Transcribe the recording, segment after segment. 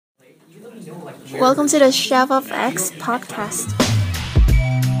Welcome to the Chef of X podcast.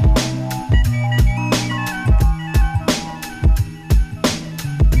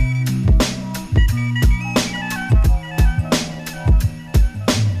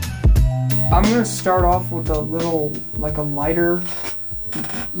 I'm going to start off with a little, a lighter,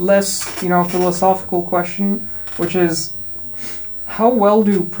 less, philosophical question, which is, how well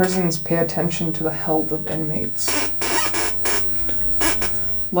do prisons pay attention to the health of inmates?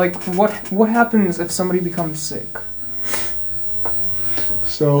 What happens if somebody becomes sick?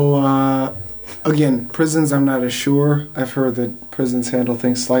 So, again, prisons, I'm not as sure. I've heard that prisons handle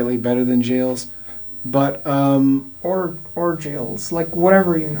things slightly better than jails. But, Or jails,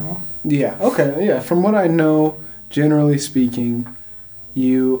 whatever you know. Yeah, okay, yeah. From what I know, generally speaking,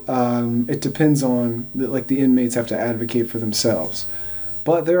 it depends on, the inmates have to advocate for themselves.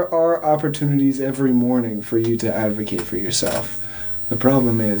 But there are opportunities every morning for you to advocate for yourself. The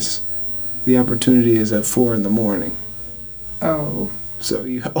problem is, the opportunity is at 4 in the morning. Oh. So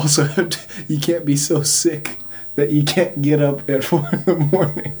you also you can't be so sick that you can't get up at 4 in the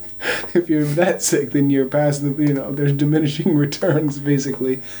morning. If you're that sick, then you're past there's diminishing returns,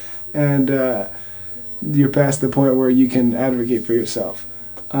 basically. And you're past the point where you can advocate for yourself.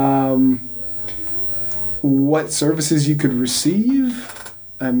 What services you could receive?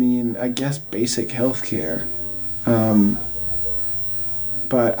 I mean, I guess basic health care.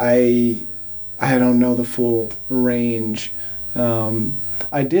 But I don't know the full range.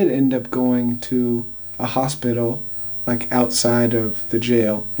 I did end up going to a hospital, outside of the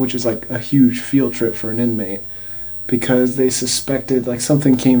jail, which is a huge field trip for an inmate, because they suspected,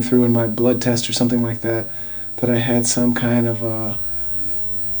 something came through in my blood test or something like that I had some kind of a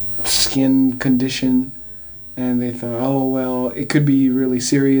skin condition, and they thought, oh, well, it could be a really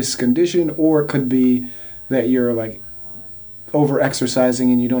serious condition, or it could be that you're, over-exercising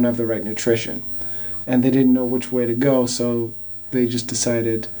and you don't have the right nutrition. And they didn't know which way to go, so they just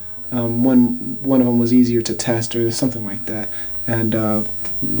decided one of them was easier to test or something like that. And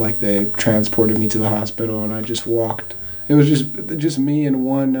they transported me to the hospital, and I just walked. It was just me and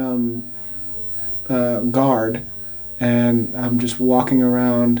one guard, and I'm just walking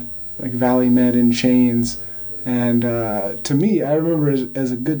around Valley Med in chains. And to me, I remember it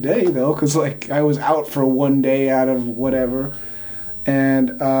as a good day, though, because I was out for one day out of whatever.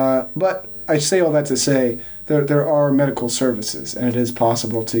 And but I say all that to say there are medical services, and it is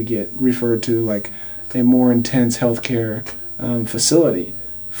possible to get referred to a more intense healthcare facility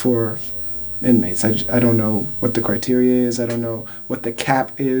for inmates. I don't know what the criteria is. I don't know what the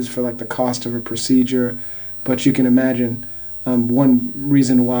cap is for the cost of a procedure, but you can imagine. One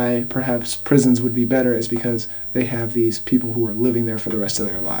reason why perhaps prisons would be better is because they have these people who are living there for the rest of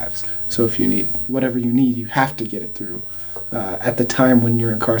their lives. So if you need whatever you need, you have to get it through at the time when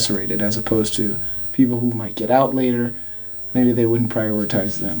you're incarcerated, as opposed to people who might get out later. Maybe they wouldn't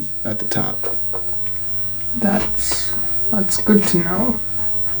prioritize them at the top. That's good to know.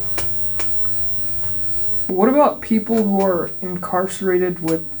 What about people who are incarcerated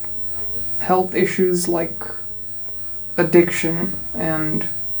with health issues like addiction, and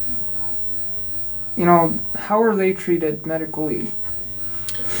how are they treated medically?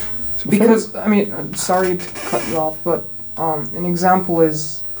 Because sorry to cut you off, but an example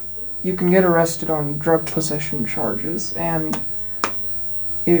is you can get arrested on drug possession charges, and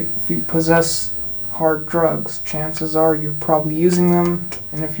if you possess hard drugs, chances are you're probably using them,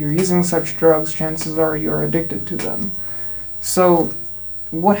 and if you're using such drugs, chances are you're addicted to them. So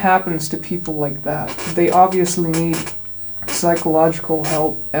what happens to people like that? They obviously need psychological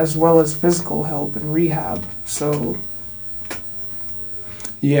help as well as physical help and rehab. So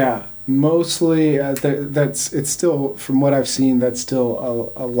yeah, mostly it's still, from what I've seen, that's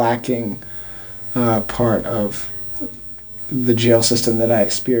still a lacking part of the jail system that I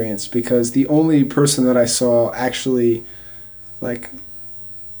experienced, because the only person that I saw actually, I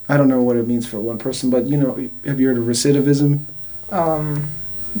don't know what it means for one person, but have you heard of recidivism?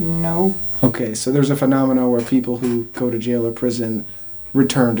 No. Okay, so there's a phenomenon where people who go to jail or prison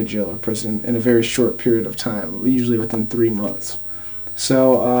return to jail or prison in a very short period of time, usually within 3 months.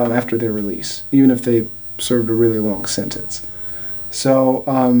 So after their release, even if they served a really long sentence. So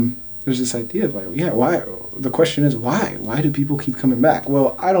there's this idea of why? The question is why? Why do people keep coming back?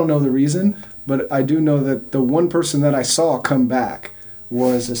 Well, I don't know the reason, but I do know that the one person that I saw come back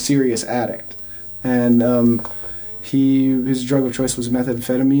was a serious addict, and his drug of choice was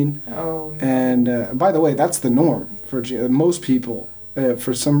methamphetamine. Oh. No. And by the way, that's the norm for most people.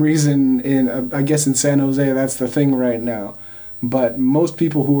 For some reason, I guess in San Jose, that's the thing right now. But most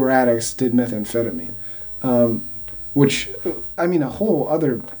people who were addicts did methamphetamine, which, a whole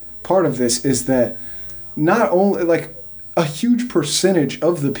other part of this is that not only, like, a huge percentage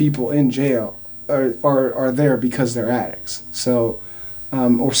of the people in jail are there because they're addicts. So,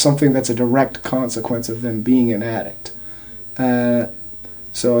 or something that's a direct consequence of them being an addict.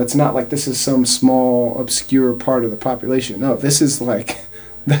 So it's not like this is some small, obscure part of the population. No, this is like,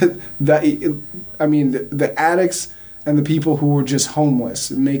 the addicts and the people who are just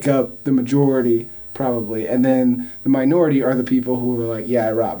homeless make up the majority, probably. And then the minority are the people who are like, yeah,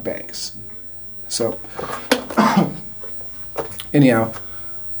 I rob banks. So, anyhow,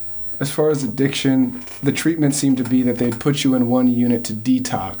 as far as addiction, the treatment seemed to be that they'd put you in one unit to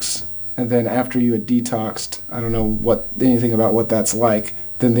detox. And then after you had detoxed, I don't know anything about what that's like,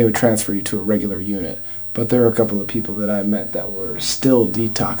 then they would transfer you to a regular unit. But there were a couple of people that I met that were still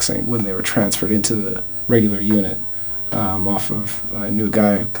detoxing when they were transferred into the regular unit. I knew a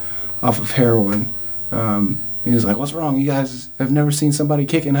guy off of heroin. He was like, "What's wrong? You guys have never seen somebody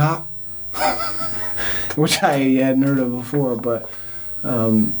kicking hot?" Which I hadn't heard of before, but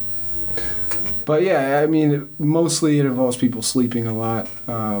yeah, I mean, mostly it involves people sleeping a lot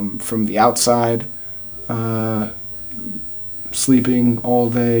from the outside, sleeping all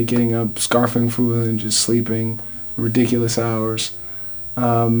day, getting up, scarfing food, and just sleeping ridiculous hours.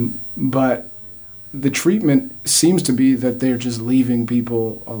 But the treatment seems to be that they're just leaving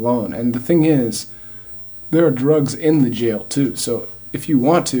people alone. And the thing is, there are drugs in the jail too. So if you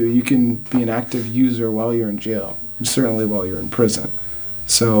want to, you can be an active user while you're in jail, and certainly while you're in prison.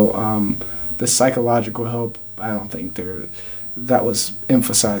 So the psychological help, I don't think that was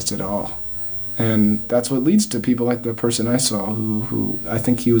emphasized at all. And that's what leads to people like the person I saw, who I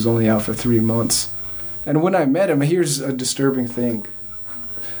think he was only out for 3 months. And when I met him, here's a disturbing thing.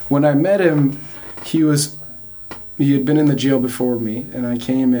 When I met him, he had been in the jail before me, and I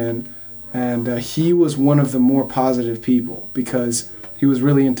came in, and he was one of the more positive people because he was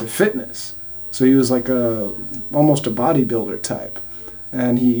really into fitness. So he was like almost a bodybuilder type.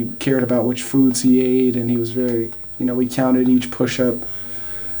 And he cared about which foods he ate, and he was very, we counted each push-up.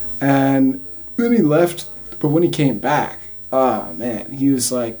 And then he left, but when he came back, man, he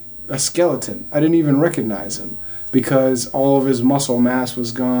was like a skeleton. I didn't even recognize him because all of his muscle mass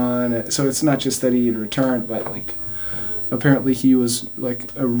was gone. So it's not just that he had returned, but like apparently he was like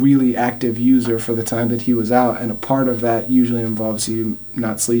a really active user for the time that he was out, and a part of that usually involves you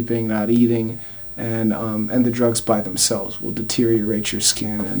not sleeping, not eating, and the drugs by themselves will deteriorate your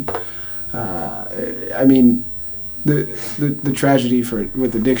skin. And I mean, the tragedy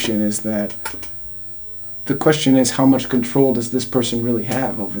with addiction is that the question is, how much control does this person really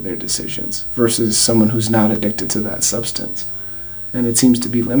have over their decisions versus someone who's not addicted to that substance? And it seems to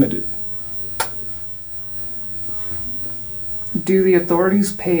be limited. Do the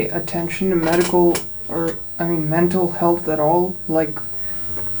authorities pay attention to mental health at all? Like,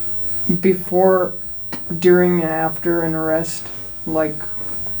 before, during, and after an arrest? Like,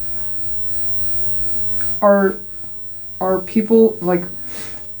 are people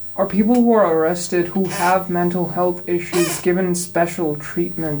who are arrested who have mental health issues given special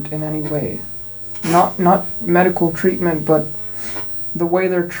treatment in any way? Not medical treatment, but the way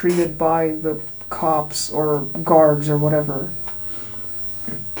they're treated by the cops or guards or whatever.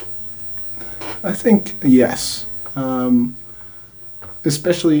 I think yes.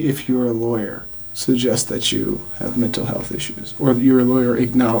 Especially if you're a lawyer, suggest that you have mental health issues, or your lawyer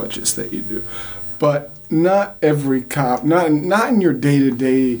acknowledges that you do. But not every cop, not in your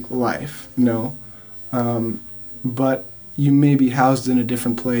day-to-day life, no. But you may be housed in a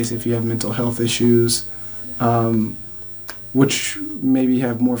different place if you have mental health issues, which maybe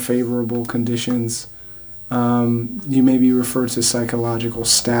have more favorable conditions. You may be referred to psychological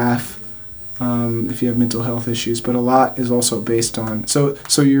staff if you have mental health issues, but a lot is also based on... So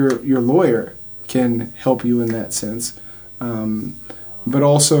your lawyer can help you in that sense. But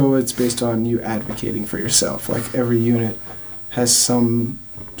also it's based on you advocating for yourself. Like every unit has some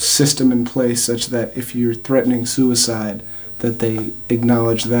system in place such that if you're threatening suicide, that they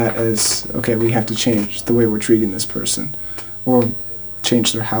acknowledge that as, okay, we have to change the way we're treating this person. Or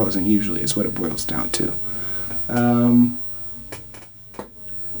change their housing, usually, is what it boils down to.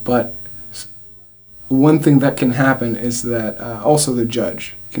 But one thing that can happen is that also the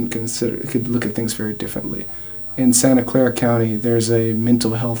judge could look at things very differently. In Santa Clara County, there's a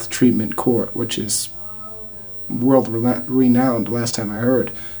mental health treatment court, which is world-renowned, last time I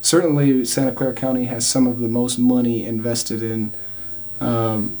heard. Certainly, Santa Clara County has some of the most money invested in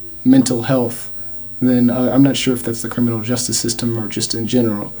mental health than... I'm not sure if that's the criminal justice system or just in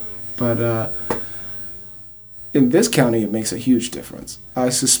general. But in this county, it makes a huge difference. I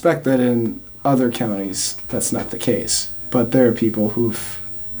suspect that in other counties, that's not the case. But there are people who've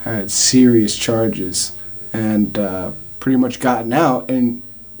had serious charges and pretty much gotten out, and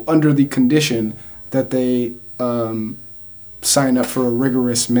under the condition that they sign up for a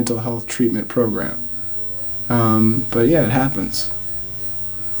rigorous mental health treatment program. But yeah, it happens.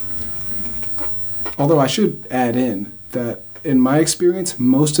 Although I should add in that in my experience,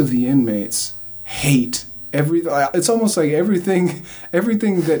 most of the inmates hate everything. It's almost like everything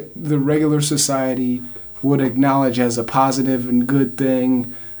that the regular society would acknowledge as a positive and good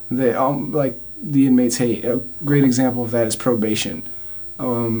thing, they like the inmates hate. A great example of that is probation,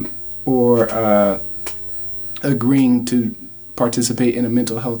 or agreeing to participate in a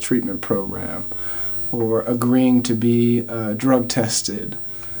mental health treatment program, or agreeing to be drug tested.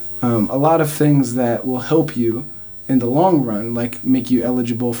 A lot of things that will help you in the long run, like make you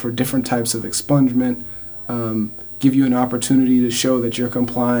eligible for different types of expungement, give you an opportunity to show that you're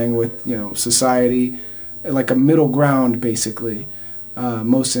complying with, society, like a middle ground, basically.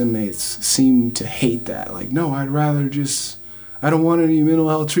 Most inmates seem to hate that. Like, no, I don't want any mental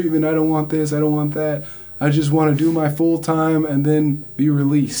health treatment. I don't want this. I don't want that. I just want to do my full time and then be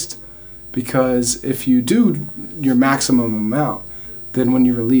released. Because if you do your maximum amount, then when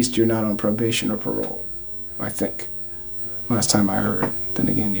you're released, you're not on probation or parole, I think. Last time I heard. Then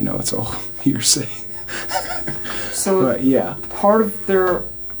again, it's all hearsay. So, but yeah.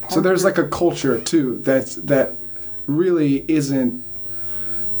 So there's like a culture, too, that really isn't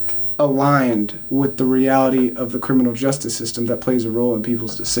aligned with the reality of the criminal justice system that plays a role in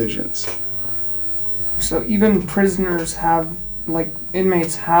people's decisions. So even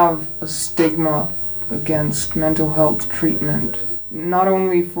inmates have a stigma against mental health treatment, not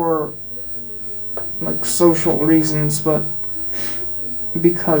only for social reasons, but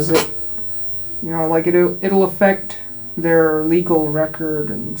because it'll affect their legal record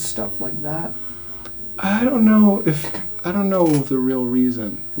and stuff like that. I don't know the real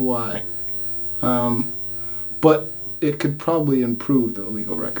reason why, but it could probably improve the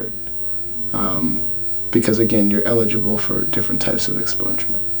legal record, because again, you're eligible for different types of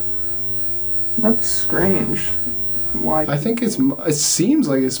expungement. That's strange. Why? I think it seems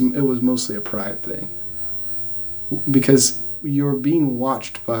like it was mostly a pride thing, because you're being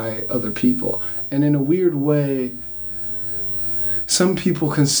watched by other people, and in a weird way, some people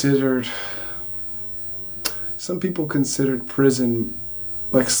considered prison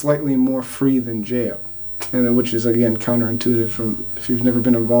like slightly more free than jail, and which is again counterintuitive from if you've never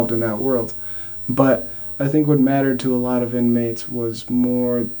been involved in that world. But I think what mattered to a lot of inmates was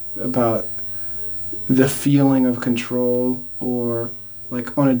more about the feeling of control, or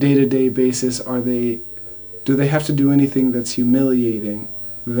like on a day-to-day basis, do they have to do anything that's humiliating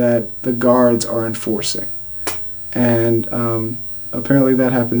that the guards are enforcing? And apparently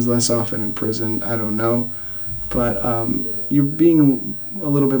that happens less often in prison. I don't know. But you're being a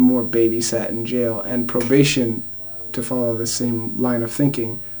little bit more babysat in jail, and probation, to follow the same line of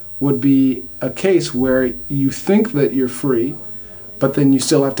thinking, would be a case where you think that you're free, but then you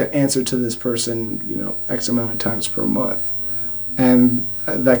still have to answer to this person, X amount of times per month. And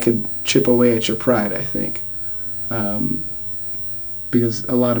that could chip away at your pride, I think. Because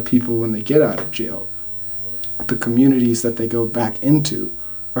a lot of people, when they get out of jail, the communities that they go back into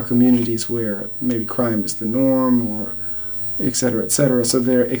are communities where maybe crime is the norm, or et cetera, et cetera. So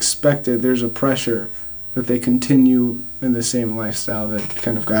there's a pressure that they continue in the same lifestyle that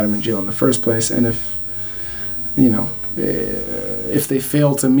kind of got them in jail in the first place. And if they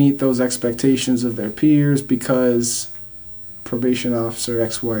fail to meet those expectations of their peers because probation officer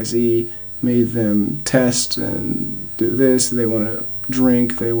XYZ made them test and do this, they want to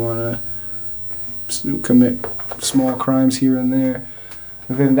drink, they want to commit small crimes here and there,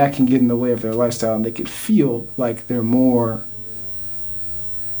 then that can get in the way of their lifestyle, and they could feel like they're more,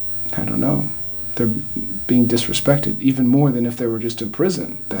 they're being disrespected even more than if they were just in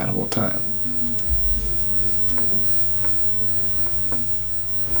prison that whole time.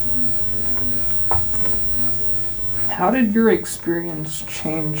 How did your experience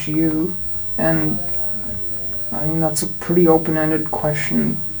change you? And that's a pretty open-ended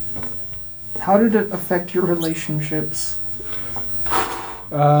question. How did it affect your relationships?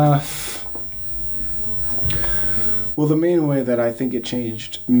 Well, the main way that I think it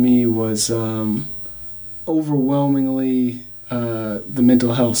changed me was overwhelmingly the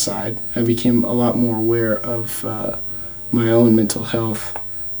mental health side. I became a lot more aware of my own mental health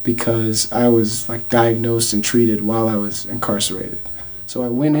because I was diagnosed and treated while I was incarcerated. So I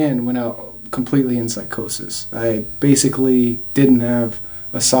went out completely in psychosis. I basically didn't have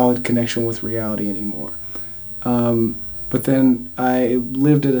a solid connection with reality anymore. But then I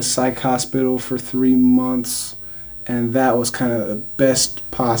lived at a psych hospital for 3 months, and that was kind of the best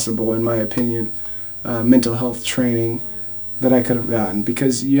possible, in my opinion, mental health training that I could have gotten,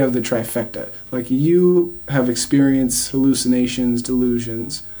 because you have the trifecta. Like, you have experienced hallucinations,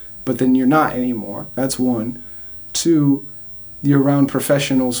 delusions, but then you're not anymore. That's one. Two, you're around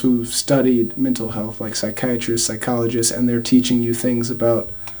professionals who studied mental health, like psychiatrists, psychologists, and they're teaching you things about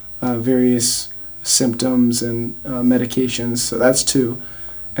various symptoms and medications. So that's two.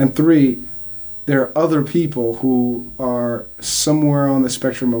 And three, there are other people who are somewhere on the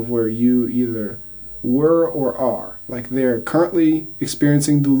spectrum of where you either were or are. Like, they're currently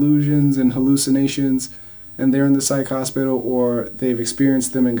experiencing delusions and hallucinations, and they're in the psych hospital, or they've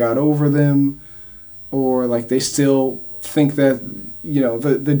experienced them and got over them, or like they still think that,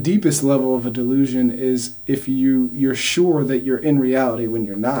 the deepest level of a delusion is if you're sure that you're in reality when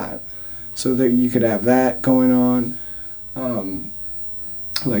you're not. So that you could have that going on.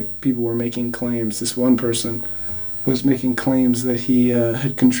 Like, people were making claims. This one person was making claims that he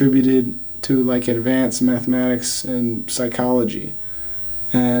had contributed to, like, advanced mathematics and psychology,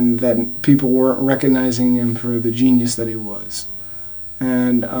 and that people weren't recognizing him for the genius that he was,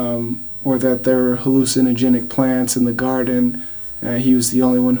 and or that there were hallucinogenic plants in the garden. He was the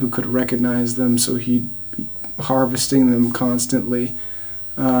only one who could recognize them, so he'd be harvesting them constantly.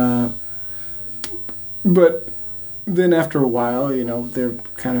 But then after a while, they're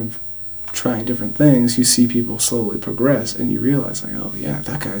kind of trying different things. You see people slowly progress, and you realize, like, oh yeah,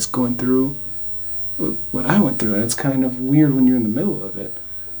 that guy's going through what I went through, and it's kind of weird when you're in the middle of it.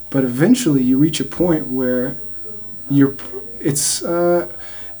 But eventually, you reach a point where it's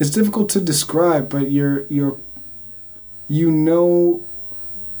difficult to describe, but you're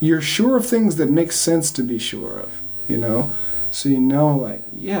sure of things that make sense to be sure of, So like,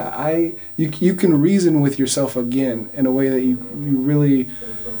 yeah, you can reason with yourself again in a way that you really,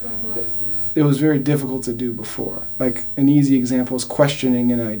 it was very difficult to do before. Like, an easy example is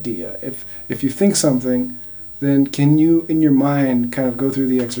questioning an idea. If you think something, then can you, in your mind, kind of go through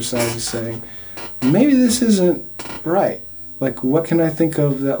the exercise of saying, maybe this isn't right. Like, what can I think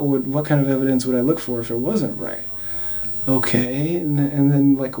of what kind of evidence would I look for if it wasn't right? Okay, and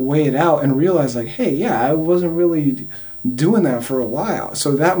then, like, weigh it out and realize, like, hey, yeah, I wasn't really doing that for a while.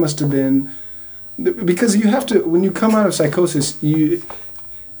 So that must have been, because you have to, when you come out of psychosis,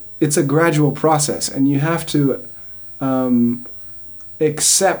 it's a gradual process, and you have to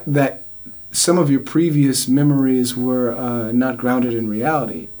accept that some of your previous memories were not grounded in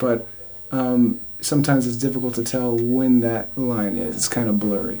reality, but sometimes it's difficult to tell when that line is. It's kind of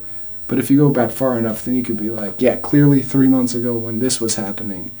blurry. But if you go back far enough, then you could be like, yeah, clearly 3 months ago when this was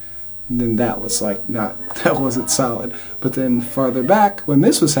happening, then that was like that wasn't solid. But then farther back, when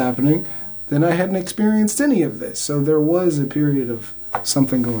this was happening, then I hadn't experienced any of this. So there was a period of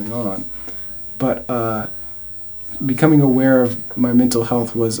something going on. But becoming aware of my mental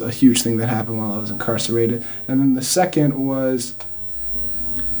health was a huge thing that happened while I was incarcerated. And then the second was,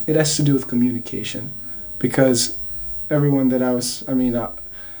 it has to do with communication. Because everyone that I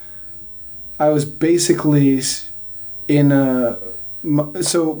was basically in a...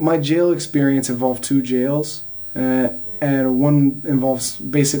 So my jail experience involved 2 jails, and one involves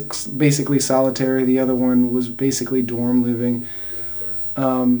basically solitary. The other one was basically dorm living.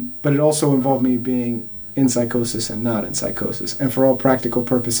 But it also involved me being in psychosis and not in psychosis. And for all practical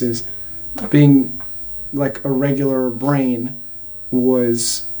purposes, being like a regular brain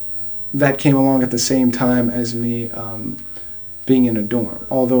that came along at the same time as me being in a dorm.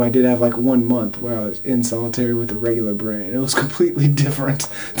 Although I did have like 1 month where I was in solitary with a regular brain. It was completely different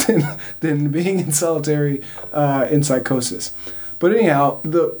than being in solitary in psychosis. But anyhow,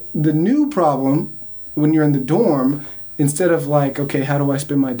 the new problem when you're in the dorm, instead of like, okay, how do I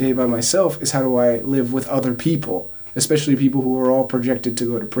spend my day by myself, is how do I live with other people, especially people who are all projected to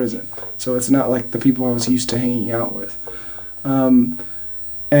go to prison. So it's not like the people I was used to hanging out with.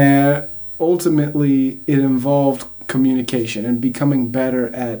 And ultimately, it involved communication and becoming better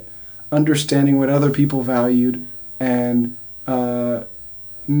at understanding what other people valued and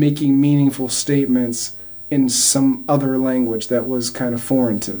making meaningful statements in some other language that was kind of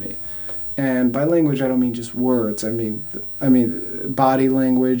foreign to me. And by language, I don't mean just words. I mean body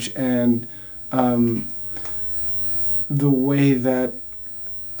language and the way that,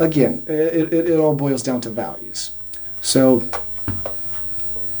 again, it all boils down to values. So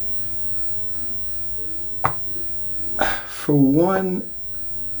for one,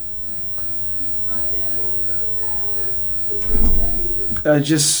 I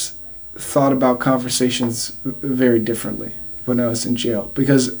just thought about conversations very differently when I was in jail,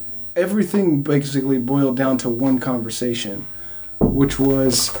 because everything basically boiled down to one conversation, which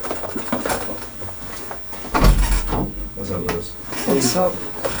was... What's up, Liz? What's up?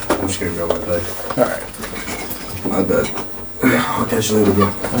 I'm just gonna grab my bag. Alright. My bad. I'll catch you later, bro.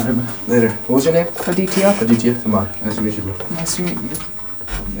 Alright, man. Later. What was your name? Aditya. Aditya. Come on. Nice to meet you, bro. Nice to meet you.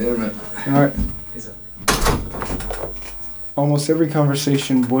 Later, man. Alright. Peace out. Almost every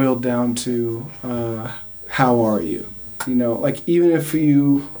conversation boiled down to, how are you? You know, like, even if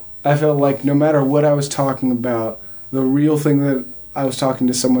I felt like no matter what I was talking about, the real thing that I was talking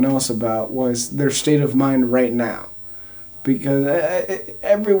to someone else about was their state of mind right now. Because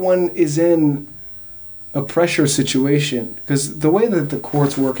everyone is in a pressure situation. Because the way that the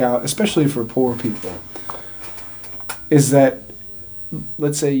courts work out, especially for poor people, is that,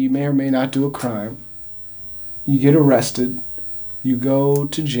 let's say you may or may not do a crime, you get arrested, you go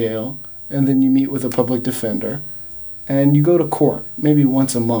to jail, and then you meet with a public defender, and you go to court maybe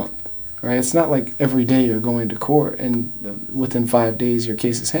once a month. Right? It's not like every day you're going to court and within 5 days your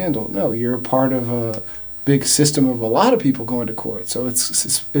case is handled. No, you're a part of a big system of a lot of people going to court. So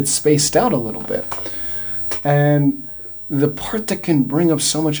it's spaced out a little bit. And the part that can bring up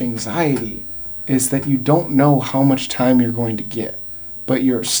so much anxiety is that you don't know how much time you're going to get, but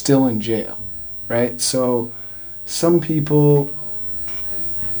you're still in jail, right? So some people,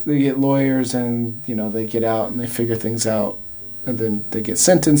 they get lawyers and, you know, they get out and they figure things out. And then they get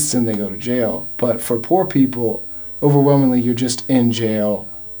sentenced and they go to jail. But for poor people, overwhelmingly, you're just in jail,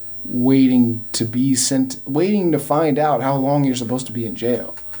 waiting to find out how long you're supposed to be in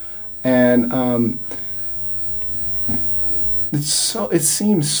jail. And it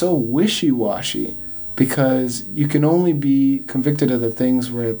seems so wishy-washy because you can only be convicted of the things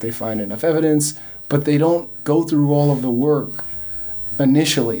where they find enough evidence, but they don't go through all of the work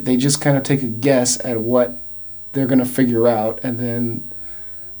initially. They just kind of take a guess at what they're going to figure out, and then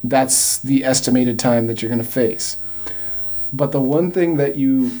that's the estimated time that you're going to face. But the one thing that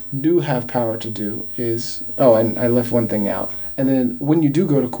you do have power to do is, and I left one thing out, and then when you do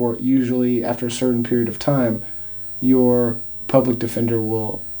go to court, usually after a certain period of time, your public defender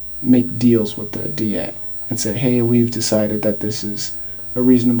will make deals with the DA and say, hey, we've decided that this is a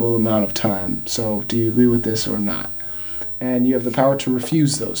reasonable amount of time, so do you agree with this or not? And you have the power to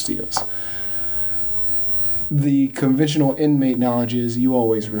refuse those deals. The conventional inmate knowledge is you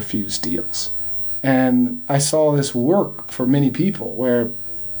always refuse deals. And I saw this work for many people where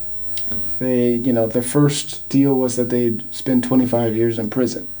they, you know, their first deal was that they'd spend 25 years in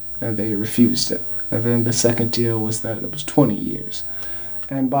prison and they refused it. And then the second deal was that it was 20 years.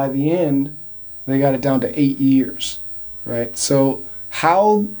 And by the end, they got it down to 8 years, right? So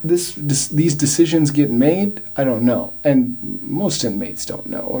how these decisions get made, I don't know. And most inmates don't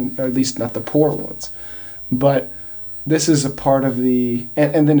know, or at least not the poor ones. But this is a part of and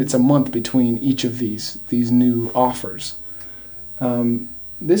then it's a month between each of these new offers.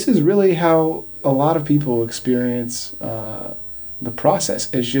 This is really how a lot of people experience the process.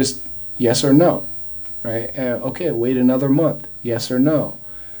 It's just yes or no, right? Okay, wait another month, yes or no.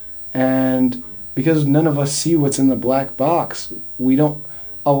 And because none of us see what's in the black box,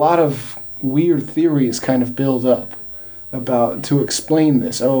 a lot of weird theories kind of build up to explain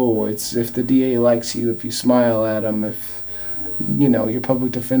this. Oh, it's if the DA likes you, if you smile at him, if, you know, your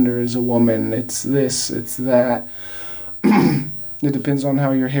public defender is a woman, it's this, it's that. It depends on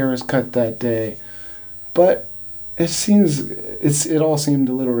how your hair is cut that day. But it all seemed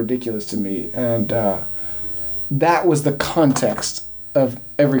a little ridiculous to me. And that was the context of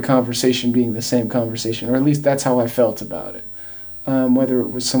every conversation being the same conversation, or at least that's how I felt about it. Whether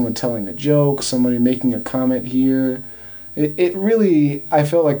it was someone telling a joke, somebody making a comment here, it really, I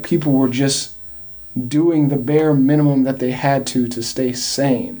felt like people were just doing the bare minimum that they had to stay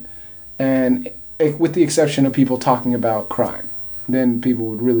sane. And with the exception of people talking about crime, then people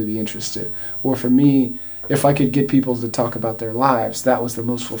would really be interested. Or for me, if I could get people to talk about their lives, that was the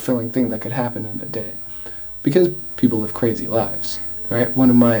most fulfilling thing that could happen in a day. Because people live crazy lives, right? One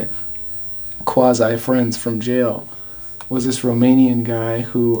of my quasi-friends from jail was this Romanian guy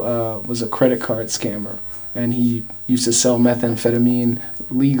who was a credit card scammer. And he used to sell methamphetamine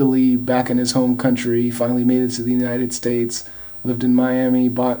legally back in his home country. He finally made it to the United States, lived in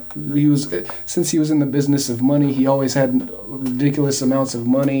Miami, since he was in the business of money, he always had ridiculous amounts of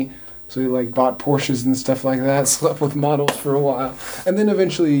money. So he bought Porsches and stuff like that, slept with models for a while. And then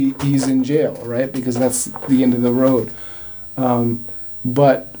eventually he's in jail, right? Because that's the end of the road.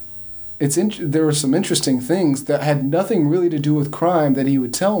 But there were some interesting things that had nothing really to do with crime that he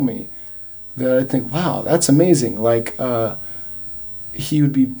would tell me. That I think, wow, that's amazing. He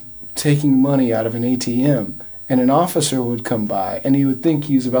would be taking money out of an ATM, and an officer would come by, and he would think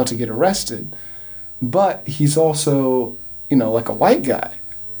he was about to get arrested. But he's also, like a white guy.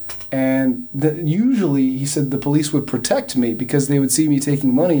 And usually, he said, the police would protect me because they would see me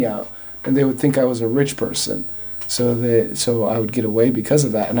taking money out, and they would think I was a rich person. So I would get away because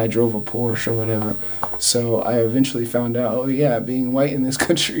of that, and I drove a Porsche or whatever. So I eventually found out, oh yeah, being white in this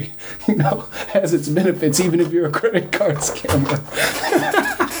country, has its benefits, even if you're a credit card scammer.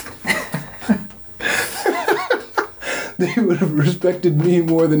 They would have respected me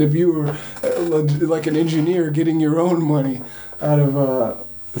more than if you were like an engineer getting your own money out of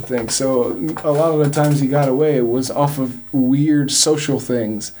the thing. So a lot of the times he got away was off of weird social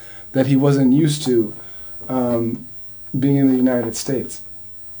things that he wasn't used to being in the United States.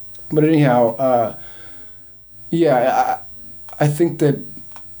 But anyhow, I think that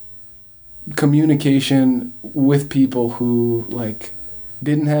communication with people who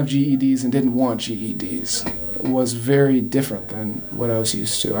didn't have GEDs and didn't want GEDs was very different than what I was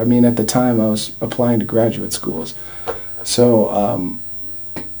used to. I mean, at the time I was applying to graduate schools. So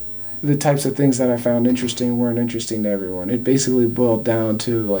the types of things that I found interesting weren't interesting to everyone. It basically boiled down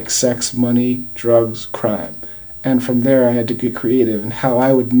to sex, money, drugs, crime. And from there I had to get creative in how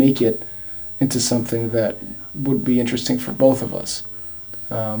I would make it into something that would be interesting for both of us.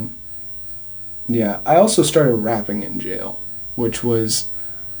 I also started rapping in jail, which was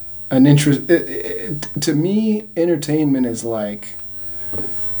an interest. To me, entertainment is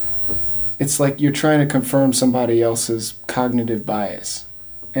it's like you're trying to confirm somebody else's cognitive bias.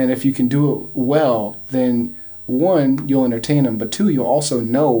 And if you can do it well, then one, you'll entertain them, but two, you'll also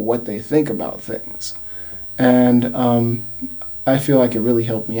know what they think about things. And I feel like it really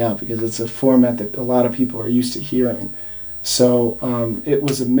helped me out because it's a format that a lot of people are used to hearing. So it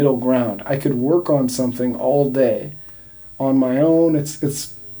was a middle ground. I could work on something all day on my own.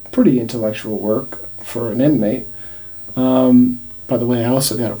 It's pretty intellectual work for an inmate. By the way, I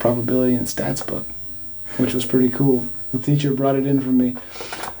also got a probability and stats book, which was pretty cool. The teacher brought it in for me.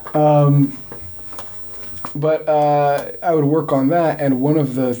 But I would work on that, and one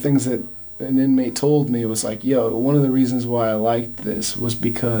of the things that an inmate told me was one of the reasons why I liked this was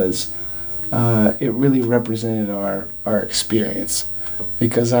because it really represented our experience.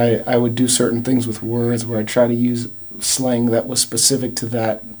 Because I would do certain things with words where I try to use slang that was specific to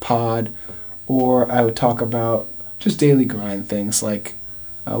that pod, or I would talk about just daily grind things like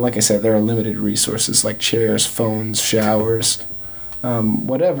I said, there are limited resources like chairs, phones, showers,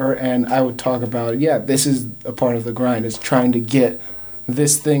 whatever, and I would talk about, this is a part of the grind, is trying to get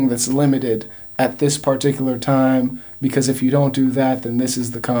this thing that's limited at this particular time, because if you don't do that, then this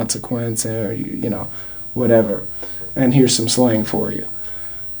is the consequence, or, whatever. And here's some slang for you.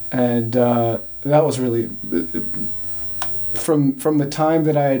 And that was really, from the time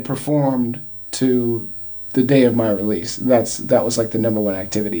that I had performed to the day of my release, that was the number one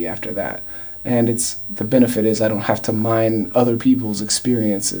activity after that. And the benefit is I don't have to mine other people's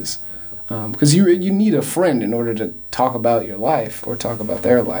experiences. Because you need a friend in order to talk about your life or talk about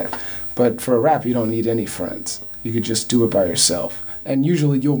their life. But for a rap, you don't need any friends. You could just do it by yourself. And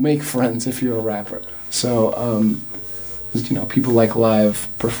usually you'll make friends if you're a rapper. So, people like live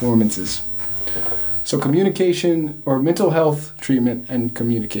performances. So communication, or mental health treatment and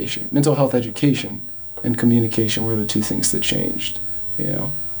communication. Mental health education and communication were the two things that changed,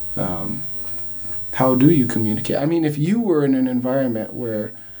 How do you communicate? I mean, if you were in an environment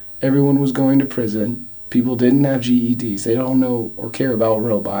where everyone was going to prison, people didn't have GEDs, they don't know or care about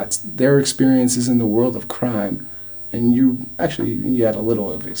robots, their experiences in the world of crime, and you had a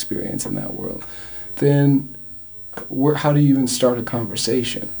little of experience in that world, then how do you even start a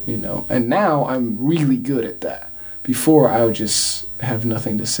conversation, And now I'm really good at that. Before, I would just have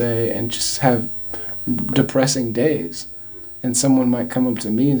nothing to say and just have depressing days. And someone might come up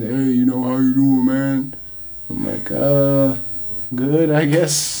to me and say, hey, how you doing, man? I'm like, good, I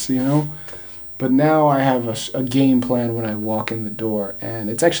guess, But now I have a game plan when I walk in the door, and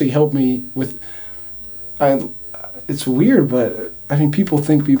it's actually helped me with, it's weird, but, people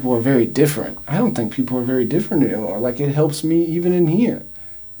think people are very different. I don't think people are very different anymore. It helps me even in here,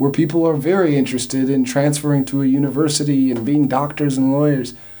 where people are very interested in transferring to a university and being doctors and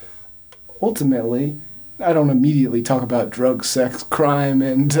lawyers. Ultimately, I don't immediately talk about drugs, sex, crime,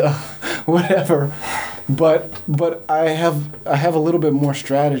 and whatever, but I have a little bit more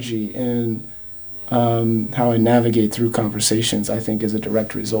strategy in how I navigate through conversations. I think is a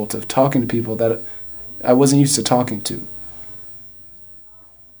direct result of talking to people that I wasn't used to talking to.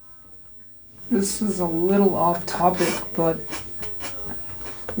 This is a little off topic, but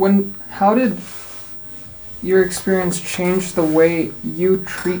how did your experience change the way you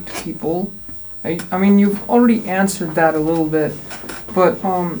treat people? I mean, you've already answered that a little bit, but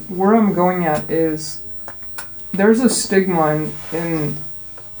where I'm going at is there's a stigma in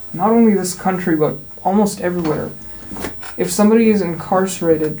not only this country, but almost everywhere. If somebody is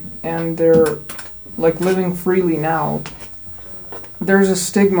incarcerated and they're like living freely now, there's a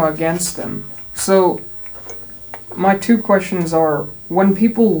stigma against them. So my two questions are, when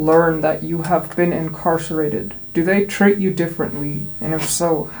people learn that you have been incarcerated, do they treat you differently? And if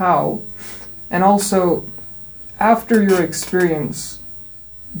so, how? And also, after your experience,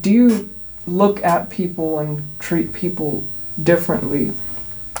 do you look at people and treat people differently?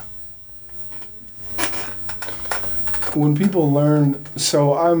 When people learn,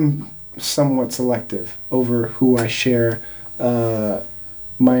 so I'm somewhat selective over who I share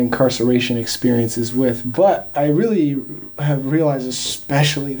my incarceration experiences with, but I really have realized,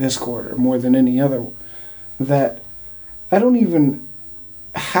 especially this quarter, more than any other, that I don't even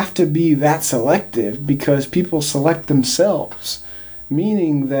have to be that selective because people select themselves.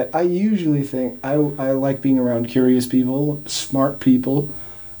 Meaning that I usually think I like being around curious people, smart people,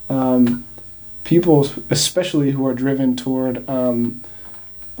 people especially who are driven toward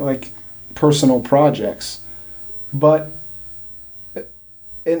like personal projects. But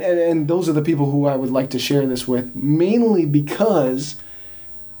and those are the people who I would like to share this with, mainly because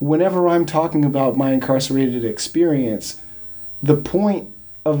whenever I'm talking about my incarcerated experience, the point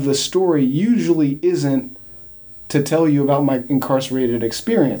of the story usually isn't to tell you about my incarcerated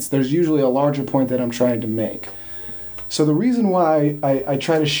experience. There's usually a larger point that I'm trying to make. So the reason why I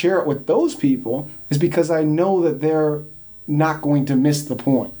try to share it with those people is because I know that they're not going to miss the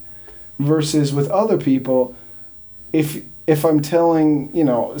point. Versus with other people, if I'm telling,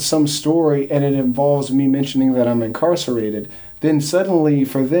 some story and it involves me mentioning that I'm incarcerated, then suddenly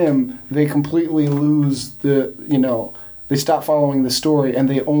for them, they completely lose they stop following the story and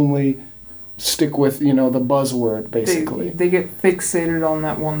they only stick with, the buzzword, basically. They get fixated on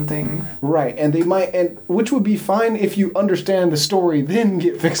that one thing. Right, and they might, which would be fine if you understand the story, then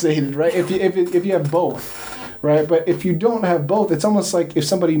get fixated, right? If you have both, right? But if you don't have both, it's almost like if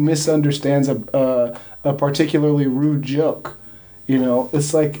somebody misunderstands a particularly rude joke,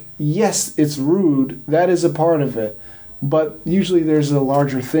 it's like, yes, it's rude, that is a part of it, but usually there's a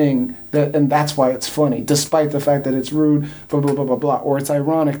larger thing, and that's why it's funny, despite the fact that it's rude, blah, blah, blah, blah, blah, or it's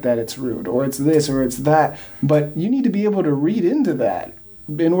ironic that it's rude, or it's this, or it's that. But you need to be able to read into that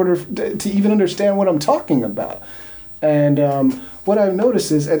in order to even understand what I'm talking about. And what I've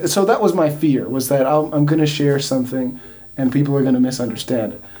noticed is, so that was my fear, was that I'm going to share something and people are going to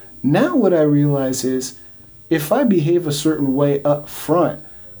misunderstand it. Now what I realize is, if I behave a certain way up front,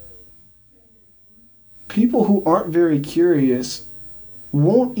 people who aren't very curious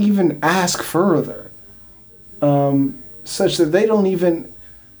won't even ask further, such that they don't even...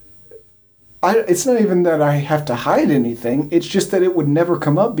 it's not even that I have to hide anything, it's just that it would never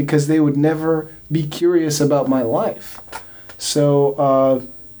come up because they would never be curious about my life. So,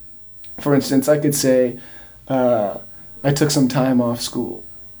 for instance, I could say, I took some time off school.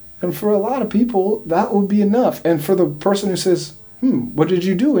 And for a lot of people, that would be enough. And for the person who says, what did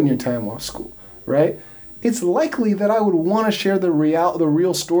you do in your time off school, right? It's likely that I would want to share the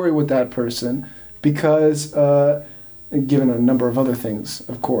real story with that person because, given a number of other things,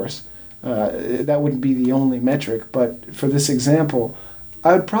 of course, that wouldn't be the only metric. But for this example,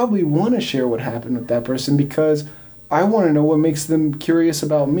 I would probably want to share what happened with that person because I want to know what makes them curious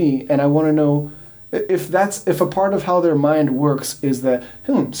about me, and I want to know if a part of how their mind works is that,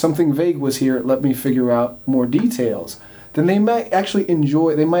 something vague was here, let me figure out more details, then they might actually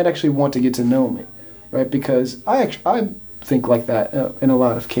want to get to know me. Right, because I think like that in a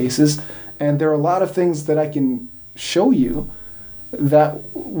lot of cases, and there are a lot of things that I can show you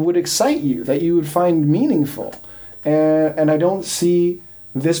that would excite you, that you would find meaningful, and I don't see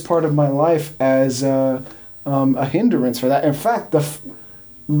this part of my life as a hindrance for that. In fact,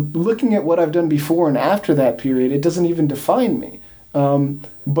 looking at what I've done before and after that period, it doesn't even define me.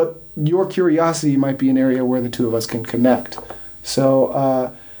 But your curiosity might be an area where the two of us can connect.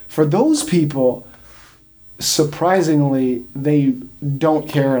 So for those people, surprisingly, they don't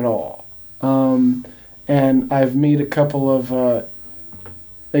care at all. And I've made a couple of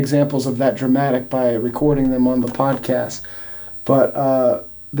examples of that dramatic by recording them on the podcast. But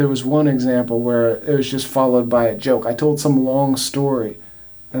there was one example where it was just followed by a joke. I told some long story,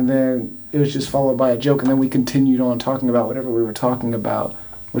 and then it was just followed by a joke, and then we continued on talking about whatever we were talking about,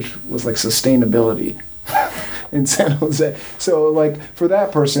 which was like sustainability in San Jose. So, like, for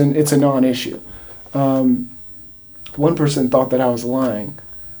that person, it's a non-issue. One person thought that I was lying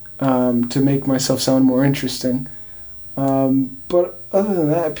to make myself sound more interesting. But other than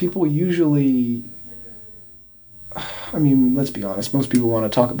that, people usually... I mean, let's be honest, most people want to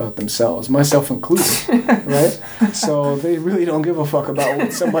talk about themselves, myself included, right? So they really don't give a fuck about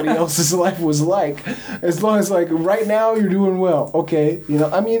what somebody else's life was like. As long as, like, right now you're doing well. Okay, you know,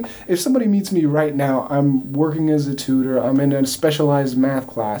 I mean, if somebody meets me right now, I'm working as a tutor, I'm in a specialized math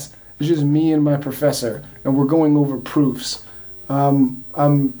class, it's just me and my professor, and we're going over proofs. I'm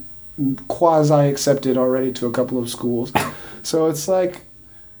quasi-accepted already to a couple of schools. So it's like,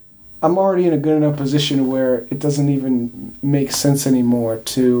 I'm already in a good enough position where it doesn't even make sense anymore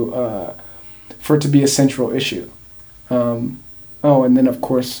for it to be a central issue. And then of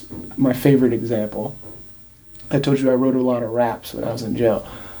course, my favorite example. I told you I wrote a lot of raps when I was in jail.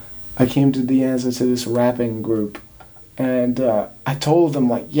 I came to the answer to this rapping group, and I told them,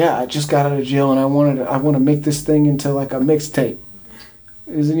 like, yeah, I just got out of jail and I want to make this thing into like a mixtape.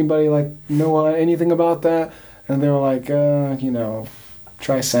 Does anybody like know anything about that? And they were like,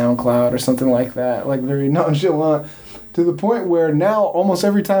 try SoundCloud or something like that, like very nonchalant, to the point where now almost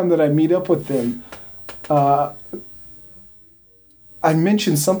every time that I meet up with them, I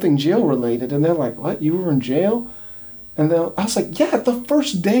mention something jail related, and they're like, "What? You were in jail?" And then I was like, "Yeah, the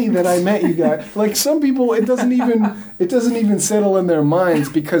first day that I met you guys." Like, some people, it doesn't even settle in their minds,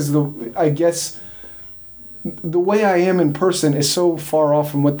 because I guess the way I am in person is so far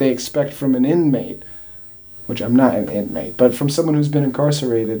off from what they expect from an inmate. Which I'm not an inmate, but from someone who's been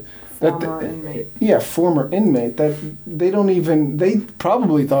incarcerated. Former inmate. Yeah, former inmate. That they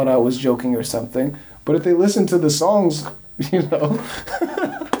probably thought I was joking or something, but if they listen to the songs, you know.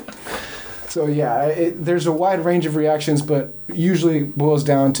 So yeah, there's a wide range of reactions, but usually it boils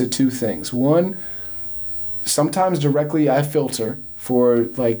down to two things. One, sometimes directly I filter for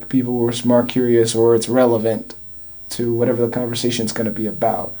like people who are smart, curious, or it's relevant to whatever the conversation's going to be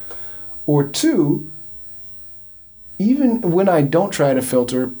about. Or two, even when I don't try to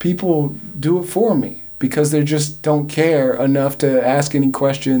filter, people do it for me because they just don't care enough to ask any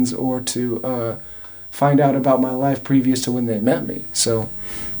questions or to find out about my life previous to when they met me. So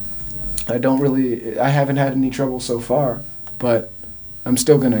I haven't had any trouble so far, but I'm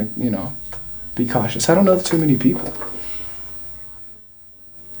still going to, be cautious. I don't know too many people.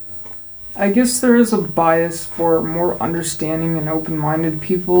 I guess there is a bias for more understanding and open-minded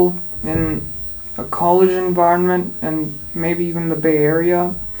people in a college environment and maybe even the Bay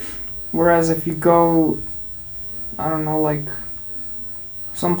Area, whereas if you go, I don't know, like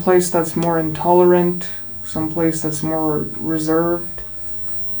someplace that's more intolerant, someplace that's more reserved,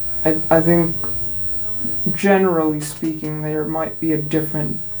 I think generally speaking there might be a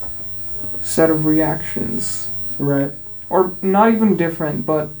different set of reactions. Right. Or not even different,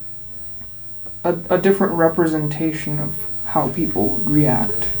 but a different representation of how people would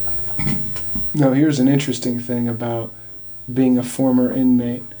react. Now, here's an interesting thing about being a former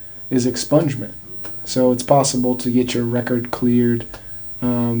inmate is expungement. So it's possible to get your record cleared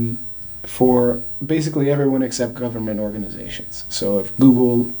for basically everyone except government organizations. So if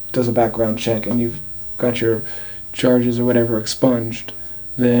Google does a background check and you've got your charges or whatever expunged,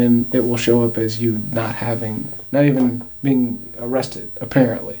 then it will show up as you not even being arrested,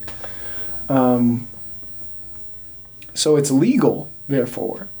 apparently. So it's legal,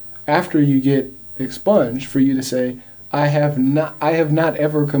 therefore, after you get expunged, for you to say, I have not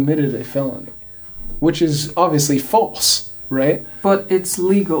ever committed a felony, which is obviously false, right? But it's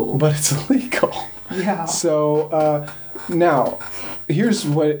legal. Yeah. So now, here's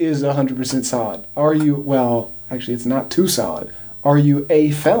what is 100% solid. Actually, it's not too solid. Are you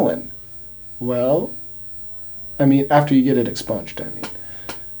a felon? Well, I mean, after you get it expunged,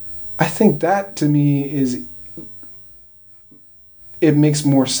 I think that, to me, it makes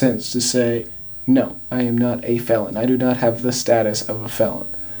more sense to say, no, I am not a felon. I do not have the status of a felon.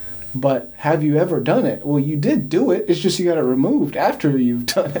 But have you ever done it? Well, you did do it. It's just you got it removed after you've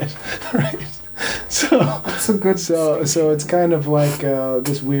done it, right? So that's a good. So it's kind of like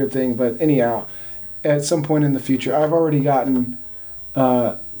this weird thing. But anyhow, at some point in the future, I've already gotten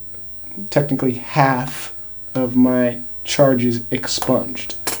technically half of my charges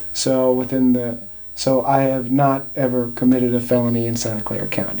expunged. So I have not ever committed a felony in Santa Clara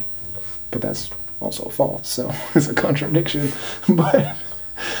County. But that's also false, so it's a contradiction. But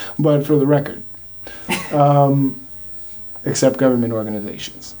for the record, except government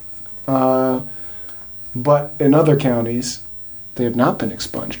organizations. But in other counties, they have not been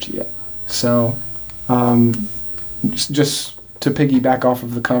expunged yet. So just to piggyback off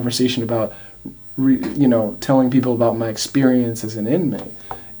of the conversation about telling people about my experience as an inmate,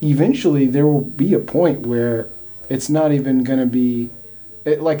 eventually there will be a point where it's not even going to be,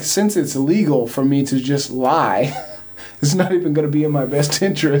 since it's illegal for me to just lie, it's not even going to be in my best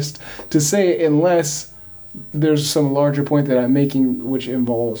interest to say it unless there's some larger point that I'm making which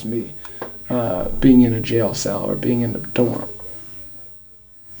involves me being in a jail cell or being in a dorm.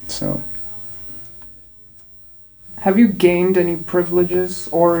 So, have you gained any privileges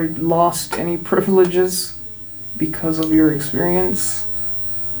or lost any privileges because of your experience?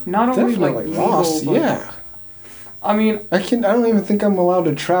 Not only definitely like lost, legal, but, yeah. I mean, I don't even think I'm allowed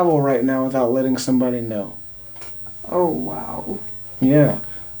to travel right now without letting somebody know. oh wow. Yeah.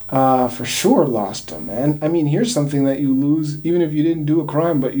 For sure lost them, man. I mean, here's something that you lose even if you didn't do a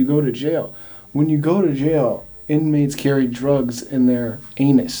crime, but you go to jail. When you go to jail, inmates carry drugs in their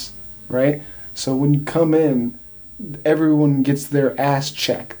anus, right? So when you come in, everyone gets their ass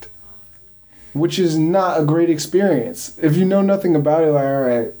checked, which is not a great experience. If you know nothing about it, like, all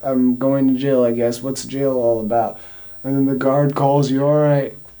right, I'm going to jail, I guess. What's jail all about? And then the guard calls you, all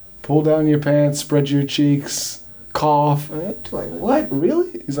right, pull down your pants, spread your cheeks, cough. And it's like, what?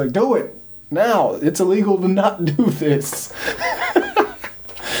 Really? He's like, do it now. It's illegal to not do this.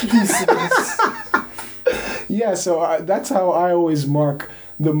 Jesus. Yeah, so that's how I always mark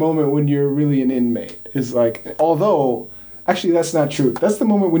the moment when you're really an inmate. Is like, although, actually that's not true. That's the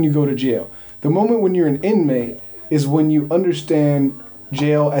moment when you go to jail. The moment when you're an inmate is when you understand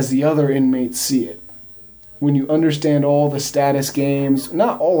jail as the other inmates see it. When you understand all the status games,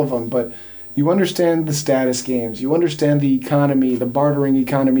 not all of them, but you understand the status games. You understand the economy, the bartering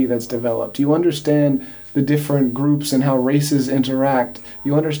economy that's developed. You understand the different groups and how races interact.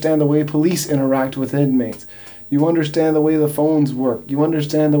 You understand the way police interact with inmates. You understand the way the phones work. You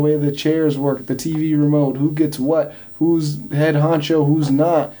understand the way the chairs work, the TV remote, who gets what, who's head honcho, who's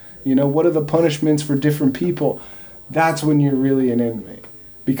not. You know, what are the punishments for different people? That's when you're really an inmate.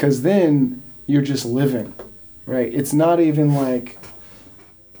 Because then you're just living, right? It's not even like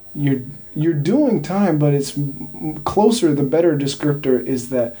you're doing time, but it's closer. The better descriptor is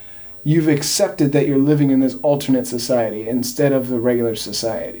that you've accepted that you're living in this alternate society instead of the regular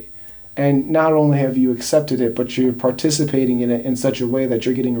society. And not only have you accepted it, but you're participating in it in such a way that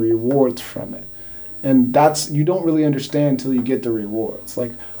you're getting rewards from it. And you don't really understand until you get the rewards.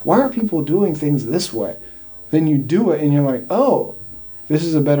 Like, why are people doing things this way? Then you do it and you're like, oh, this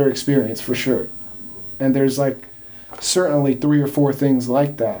is a better experience for sure. And there's like certainly 3 or 4 things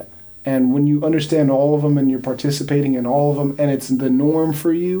like that. And when you understand all of them and you're participating in all of them and it's the norm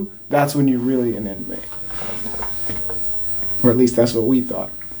for you, that's when you're really an inmate. Or at least that's what we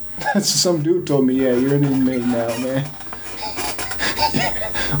thought. Some dude told me, yeah, you're an inmate now, man.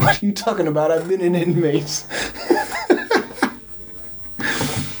 What are you talking about? I've been an inmate.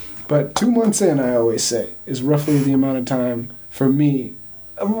 But 2 months in, I always say, is roughly the amount of time for me.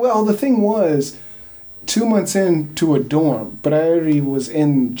 Well, the thing was, 2 months into a dorm, but I already was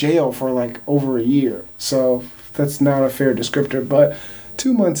in jail for like over a year. So that's not a fair descriptor, but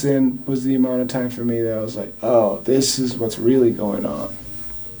 2 months in was the amount of time for me that I was like, oh, this is what's really going on.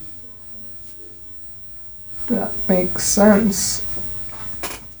 That makes sense.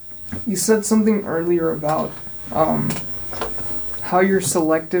 You said something earlier about how you're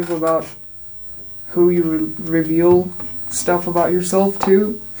selective about who you reveal stuff about yourself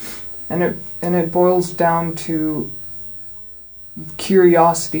to, and it boils down to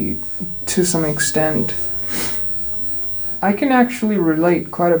curiosity to some extent. I can actually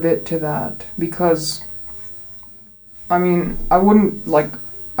relate quite a bit to that because, I mean, I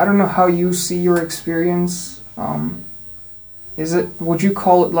don't know how you see your experience. Would you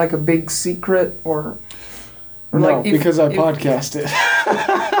call it like a big secret or no, like because I podcast it.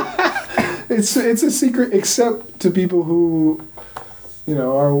 It's a secret except to people who, you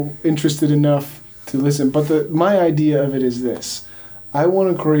know, are interested enough to listen. But my idea of it is this. I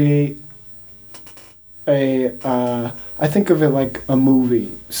want to create I think of it like a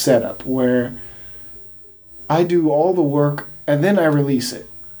movie setup where I do all the work and then I release it,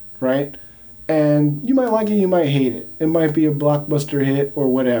 right? And you might like it, you might hate it. It might be a blockbuster hit or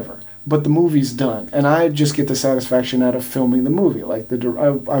whatever. But the movie's done. And I just get the satisfaction out of filming the movie. Like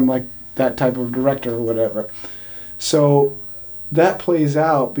I'm like that type of director or whatever. So that plays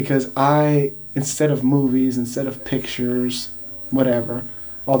out because instead of movies, instead of pictures, whatever,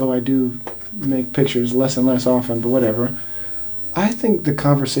 although I do make pictures less and less often, but whatever, I think the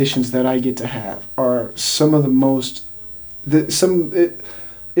conversations that I get to have are some of the most...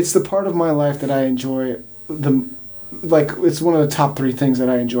 It's the part of my life that I enjoy it's one of the top 3 things that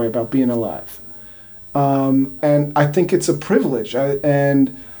I enjoy about being alive. And I think it's a privilege.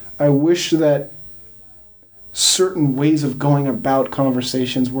 And I wish that certain ways of going about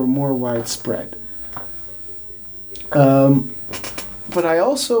conversations were more widespread. But I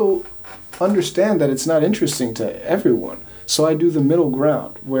also understand that it's not interesting to everyone. So I do the middle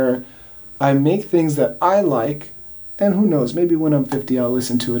ground where I make things that I like, and who knows, maybe when I'm 50 I'll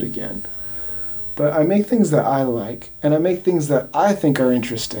listen to it again. But I make things that I like, and I make things that I think are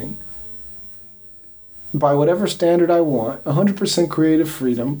interesting by whatever standard I want, 100% creative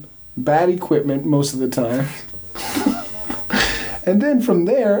freedom, bad equipment most of the time. And then from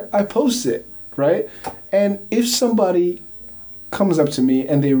there, I post it, right? And if somebody comes up to me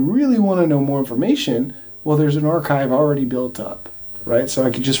and they really want to know more information, well, there's an archive already built up, right? So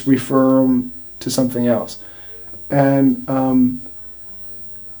I could just refer them to something else. And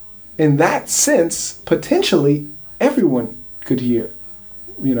in that sense, potentially, everyone could hear,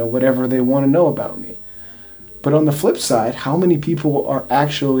 whatever they want to know about me. But on the flip side, how many people are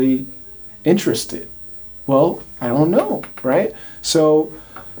actually interested? Well, I don't know, right? So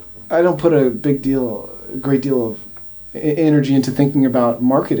I don't put a great deal of energy into thinking about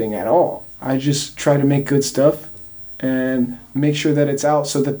marketing at all. I just try to make good stuff and make sure that it's out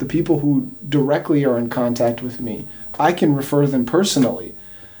so that the people who directly are in contact with me, I can refer them personally.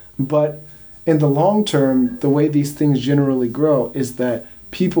 But in the long term, the way these things generally grow is that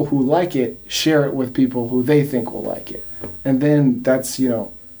people who like it share it with people who they think will like it. And then that's,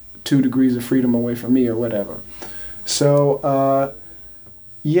 2 degrees of freedom away from me or whatever. So,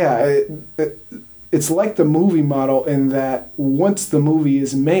 it's like the movie model in that once the movie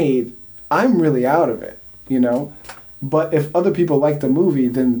is made, I'm really out of it, But if other people like the movie,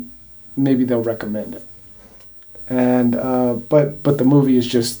 then maybe they'll recommend it. And but the movie is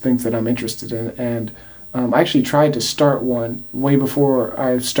just things that I'm interested in. And I actually tried to start one way before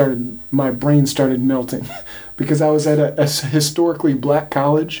my brain started melting because I was at a historically black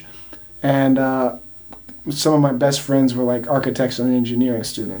college, and some of my best friends were like architecture and engineering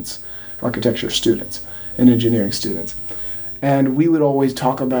students. And we would always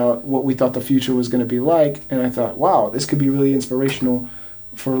talk about what we thought the future was going to be like, and I thought, wow, this could be really inspirational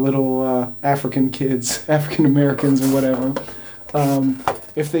for little African kids, African Americans and whatever,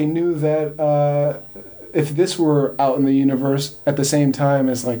 if they knew that if this were out in the universe at the same time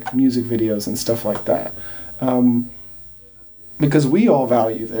as like music videos and stuff like that. Because we all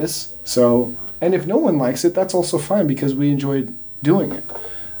value this, and if no one likes it, that's also fine because we enjoyed doing it.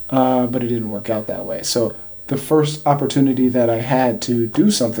 But it didn't work out that way. So the first opportunity that I had to do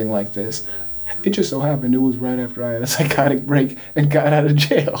something like this, it just so happened it was right after I had a psychotic break and got out of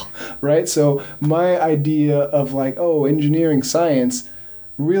jail, right? So my idea of like, engineering science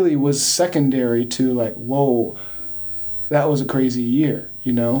really was secondary to like, whoa, that was a crazy year,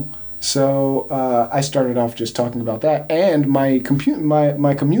 So I started off just talking about that, and my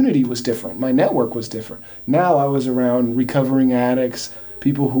community was different. My network was different. Now I was around recovering addicts,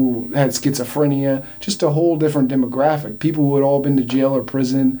 people who had schizophrenia, just a whole different demographic, people who had all been to jail or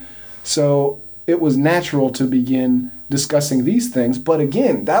prison. So it was natural to begin discussing these things. But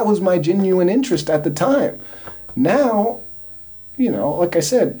again, that was my genuine interest at the time. Now, like I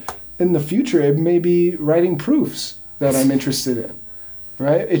said, in the future, it may be writing proofs that I'm interested in,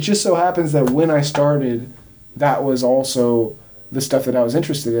 right? It just so happens that when I started, that was also the stuff that I was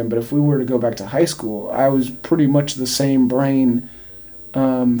interested in. But if we were to go back to high school, I was pretty much the same brain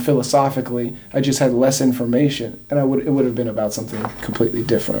philosophically. I just had less information, and it would have been about something completely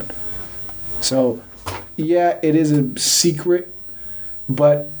different. So, yeah, it is a secret,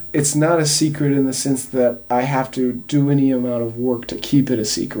 but it's not a secret in the sense that I have to do any amount of work to keep it a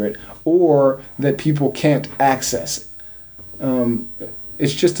secret, or that people can't access it.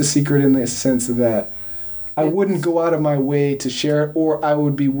 It's just a secret in the sense that I wouldn't go out of my way to share it, or I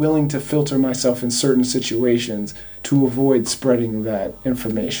would be willing to filter myself in certain situations to avoid spreading that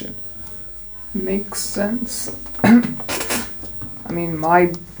information. Makes sense. I mean,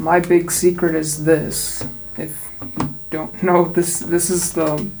 my big secret is this. If you don't know, these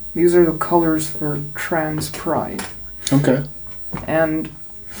are the colors for trans pride. Okay. And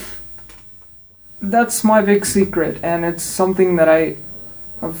that's my big secret, and it's something that I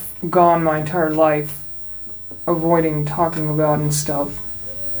have gone my entire life avoiding talking about and stuff.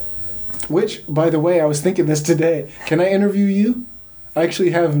 Which, by the way, I was thinking this today. Can I interview you? I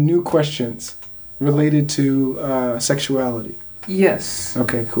actually have new questions related to sexuality. Yes.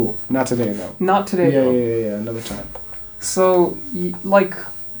 Okay, cool. Not today, though. Not today, though. Yeah, another time. So,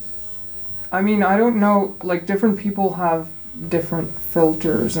 I don't know, different people have different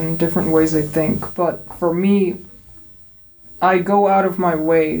filters and different ways they think, but for me, I go out of my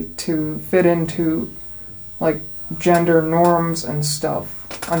way to fit into, gender norms and stuff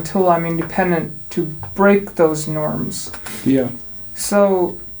until I'm independent to break those norms. Yeah.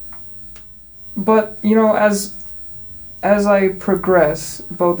 So, but, as I progress,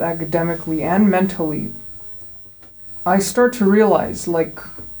 both academically and mentally, I start to realize,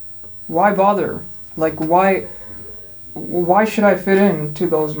 why bother? Like, why should I fit into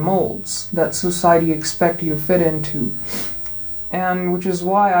those molds that society expects you to fit into? And which is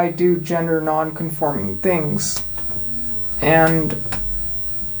why I do gender non-conforming things. And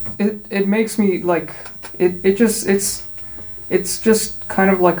it makes me like it's just kind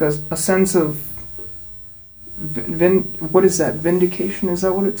of like a sense of what is that, vindication? Is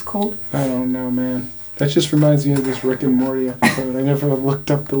that what it's called? I don't know, man. That just reminds me of this Rick and Morty episode. I never looked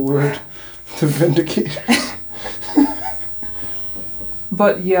up the word to vindicate.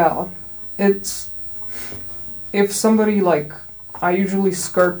 But yeah, it's if somebody like, I usually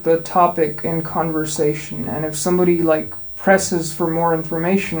skirt the topic in conversation, and if somebody like presses for more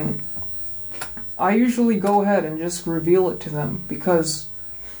information, I usually go ahead and just reveal it to them, because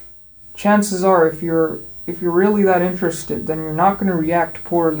chances are if you're really that interested, then you're not going to react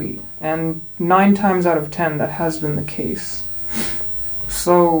poorly, and 9 times out of 10 that has been the case.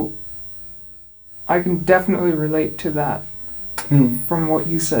 So I can definitely relate to that from what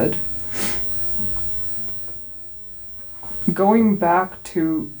you said. Going back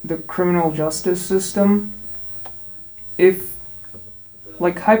to the criminal justice system, if,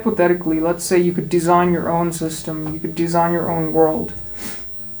 like, hypothetically, let's say you could design your own system, you could design your own world,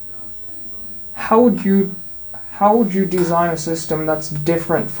 how would you design a system that's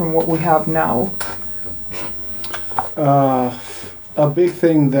different from what we have now? A big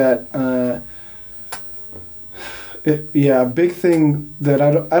thing that a big thing that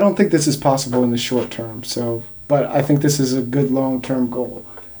I don't think this is possible in the short term. So, but I think this is a good long-term goal,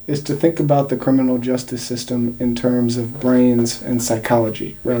 is to think about the criminal justice system in terms of brains and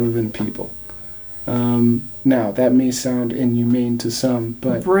psychology rather than people. Now, that may sound inhumane to some,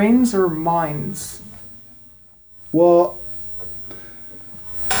 but... Brains or minds? Well,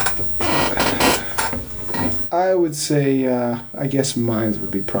 I would say, I guess minds would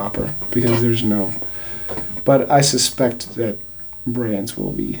be proper, because there's no... But I suspect that brains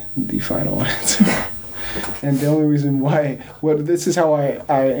will be the final answer. And the only reason why... this is how I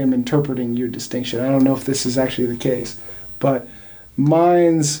am interpreting your distinction. I don't know if this is actually the case, but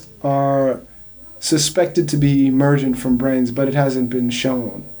minds are suspected to be emergent from brains, but it hasn't been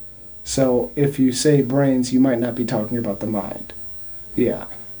shown. So if you say brains, you might not be talking about the mind. Yeah.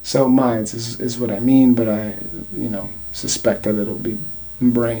 So minds is what I mean, but I, suspect that it'll be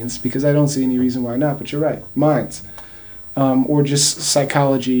brains, because I don't see any reason why not, but you're right. Minds. Or just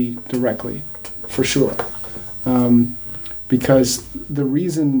psychology directly, for sure. Because the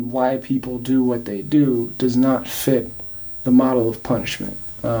reason why people do what they do does not fit the model of punishment.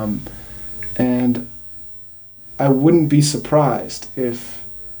 And I wouldn't be surprised if,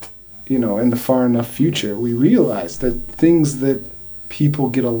 in the far enough future, we realize that things that people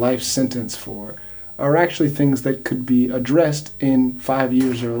get a life sentence for are actually things that could be addressed in 5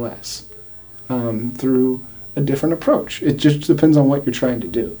 years or less through a different approach. It just depends on what you're trying to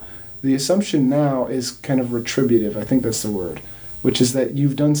do. The assumption now is kind of retributive, I think that's the word, which is that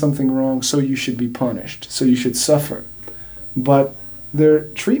you've done something wrong, so you should be punished, so you should suffer. But their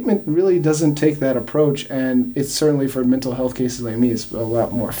treatment really doesn't take that approach, and it's certainly for mental health cases like me, it's a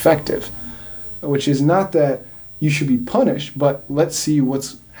lot more effective, which is not that you should be punished, but let's see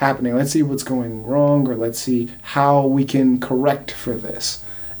what's happening, let's see what's going wrong, or let's see how we can correct for this.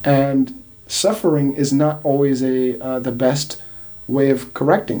 And suffering is not always the best way of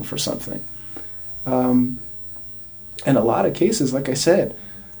correcting for something. In a lot of cases, like I said,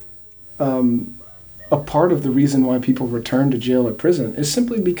 a part of the reason why people return to jail or prison is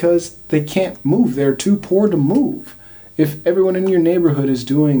simply because they can't move. They're too poor to move. If everyone in your neighborhood is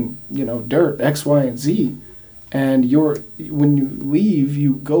doing, dirt, X, Y, and Z, and when you leave,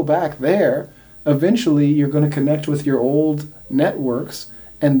 you go back there, eventually you're going to connect with your old networks,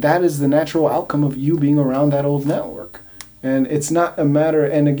 and that is the natural outcome of you being around that old network. And it's not a matter,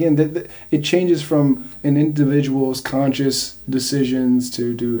 and again, it changes from an individual's conscious decisions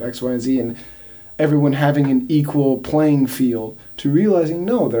to do X, Y, and Z, and everyone having an equal playing field, to realizing,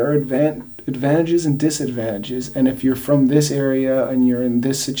 no, there are advantages and disadvantages, and if you're from this area and you're in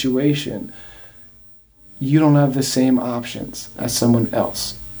this situation, you don't have the same options as someone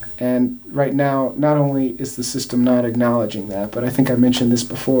else. And right now, not only is the system not acknowledging that, but I think I mentioned this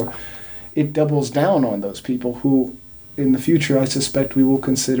before, it doubles down on those people who, in the future, I suspect we will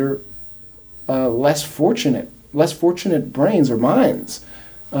consider less fortunate brains or minds,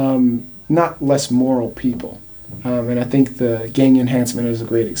 not less moral people. And I think the gang enhancement is a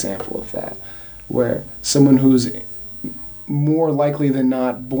great example of that, where someone who's more likely than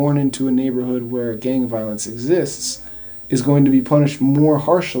not born into a neighborhood where gang violence exists is going to be punished more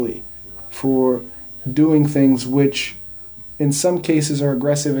harshly for doing things which in some cases are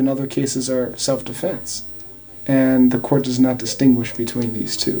aggressive, in other cases are self-defense. And the court does not distinguish between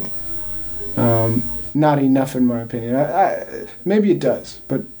these two. Not enough, in my opinion. Maybe it does,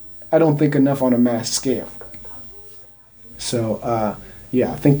 but I don't think enough on a mass scale. So,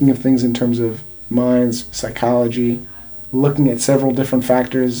 thinking of things in terms of minds, psychology, looking at several different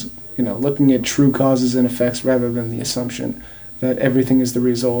factors, looking at true causes and effects rather than the assumption that everything is the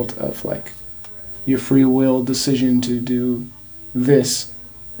result of, like, your free will decision to do this,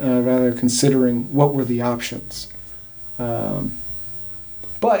 rather considering what were the options.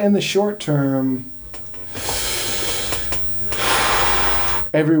 But in the short term,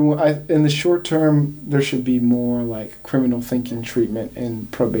 there should be more like criminal thinking treatment in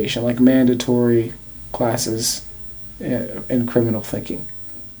probation, like mandatory classes in criminal thinking,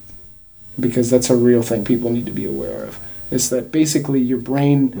 because that's a real thing people need to be aware of. It's that basically your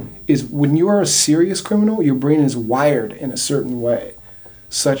brain is, when you are a serious criminal, your brain is wired in a certain way,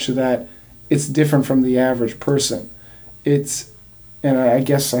 such that it's different from the average person. And I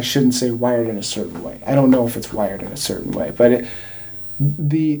guess I shouldn't say wired in a certain way. I don't know if it's wired in a certain way, but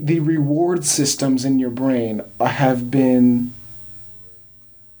the reward systems in your brain have been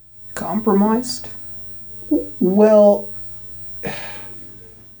compromised. Well,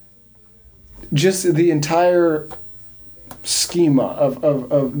 just the entire schema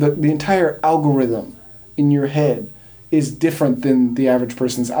of the entire algorithm in your head is different than the average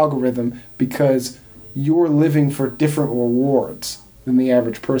person's algorithm, because you're living for different rewards than the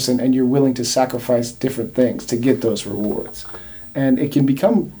average person, and you're willing to sacrifice different things to get those rewards. And it can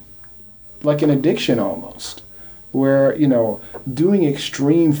become like an addiction almost, where, doing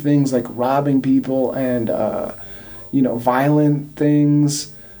extreme things like robbing people and, violent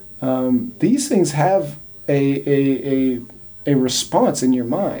things, these things have a response in your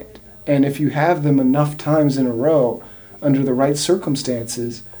mind. And if you have them enough times in a row under the right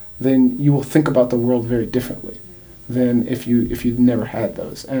circumstances, then you will think about the world very differently than if you'd never had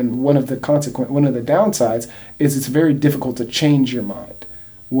those. And one of the downsides is it's very difficult to change your mind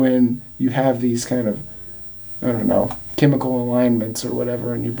when you have these kind of, chemical alignments or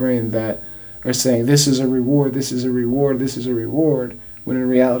whatever in your brain that are saying this is a reward, this is a reward, this is a reward, when in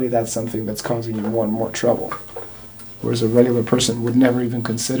reality that's something that's causing you more and more trouble. Whereas a regular person would never even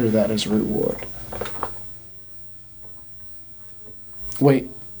consider that as a reward. Wait,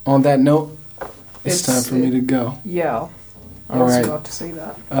 on that note, it's time for me to go. Yeah. I All was right. about to say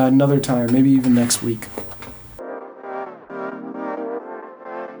that. Another time, maybe even next week.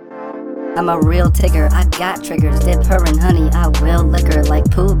 I'm a real tigger, I got triggers, dip her in honey, I will liquor like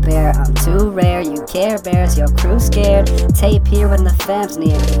Pooh Bear. I'm too rare, you care bears, your crew scared. Tape here when the fam's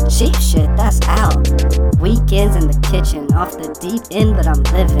near, cheap shit, that's out. Weekends in the kitchen, off the deep end, but I'm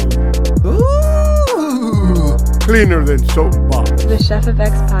living. Ooh, cleaner than soap box. The Chef of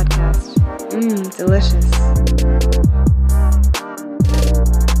X podcast. Delicious.